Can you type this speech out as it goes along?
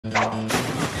Where's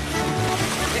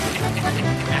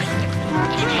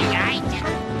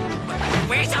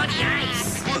all the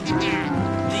ice?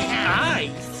 The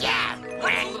ice? Yeah.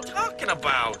 What are you talking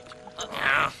about?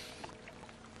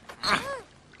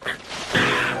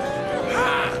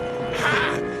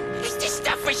 Is this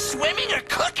stuff for swimming or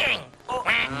cooking?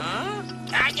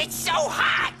 It's so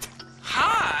hot.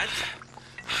 Hot?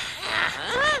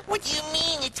 What do you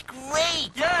mean? It's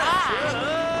great.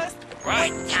 Yes, just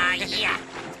right. Yeah.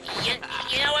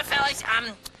 You know what, fellas?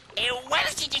 Why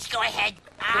don't you just go ahead?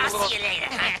 I'll see you later.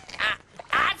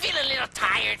 I feel a little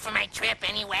tired for my trip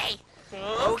anyway.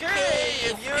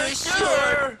 Okay, if you're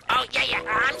sure. Oh, yeah,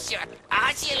 I'm sure.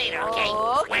 I'll see you later, okay?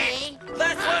 Okay.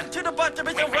 Let's run to the bottom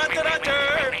of the water.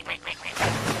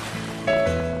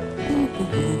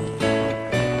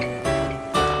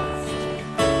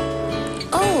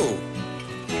 Oh!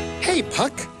 Hey,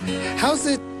 Puck. How's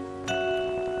it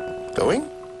going?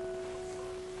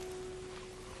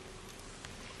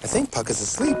 I think Puck is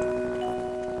asleep.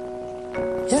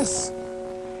 Yes.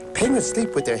 Penguins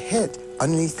sleep with their head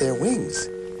underneath their wings.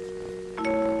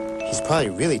 He's probably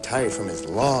really tired from his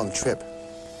long trip.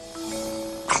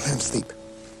 I'll let him sleep.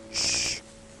 Shh.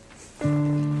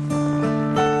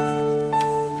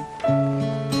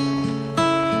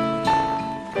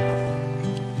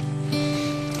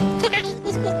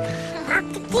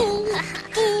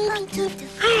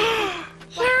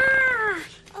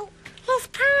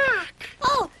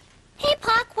 Oh, hey,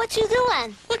 Puck, what you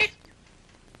doing?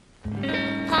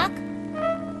 Puck?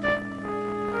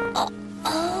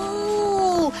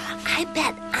 Oh, I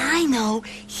bet I know.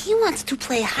 He wants to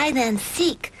play hide and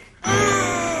seek.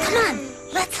 Come on,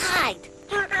 let's hide.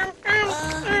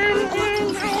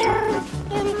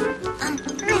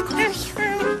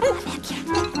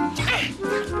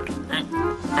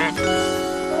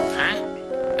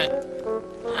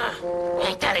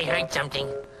 I thought I heard something.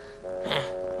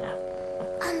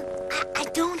 I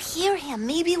don't hear him.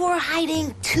 Maybe we're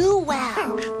hiding too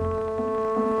well.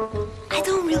 I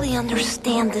don't really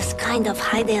understand this kind of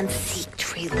hide and seek,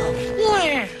 Trilo.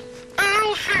 Yeah,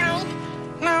 I hide,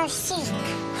 no seek.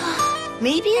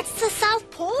 Maybe it's the South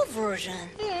Pole version.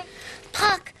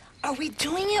 Puck, are we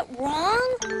doing it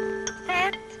wrong?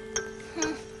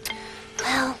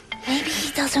 Well, maybe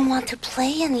he doesn't want to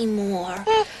play anymore.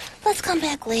 Let's come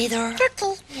back later.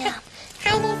 Okay. Yeah.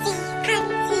 Hide and seek,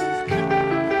 hide and seek.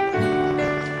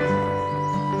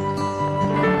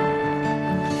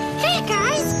 Hey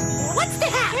guys, what's the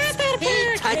hat?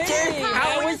 Hey, Tucker,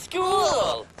 How was school?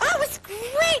 Oh, it was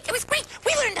great. It was great.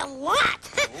 We learned a lot.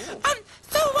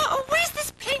 So where's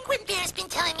this penguin Bear's been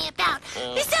telling me about?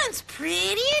 This sounds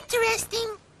pretty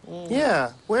interesting.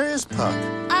 Yeah, where is Puck?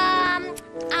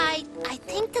 I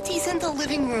think that he's in the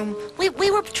living room. We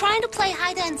were trying to play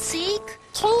hide and seek,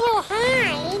 Can you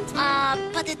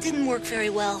hide? but it didn't work very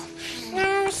well.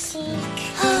 No seek.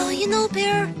 Oh, you know,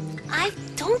 Bear, I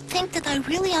don't think that I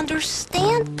really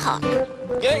understand Puck.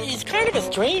 Yeah, he's kind of a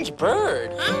strange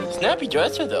bird. Snappy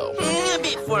dresser, though. A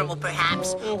bit formal,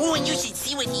 perhaps. Oh, and you should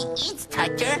see what he eats,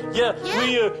 Tucker. Yeah,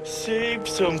 we saved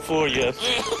some for you.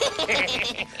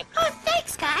 Oh,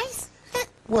 thanks, guys.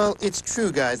 Well, it's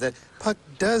true, guys, that Puck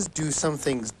does do some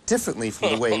things differently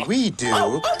from the way we do.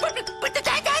 But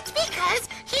that's because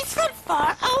he's from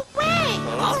far away.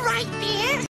 All right,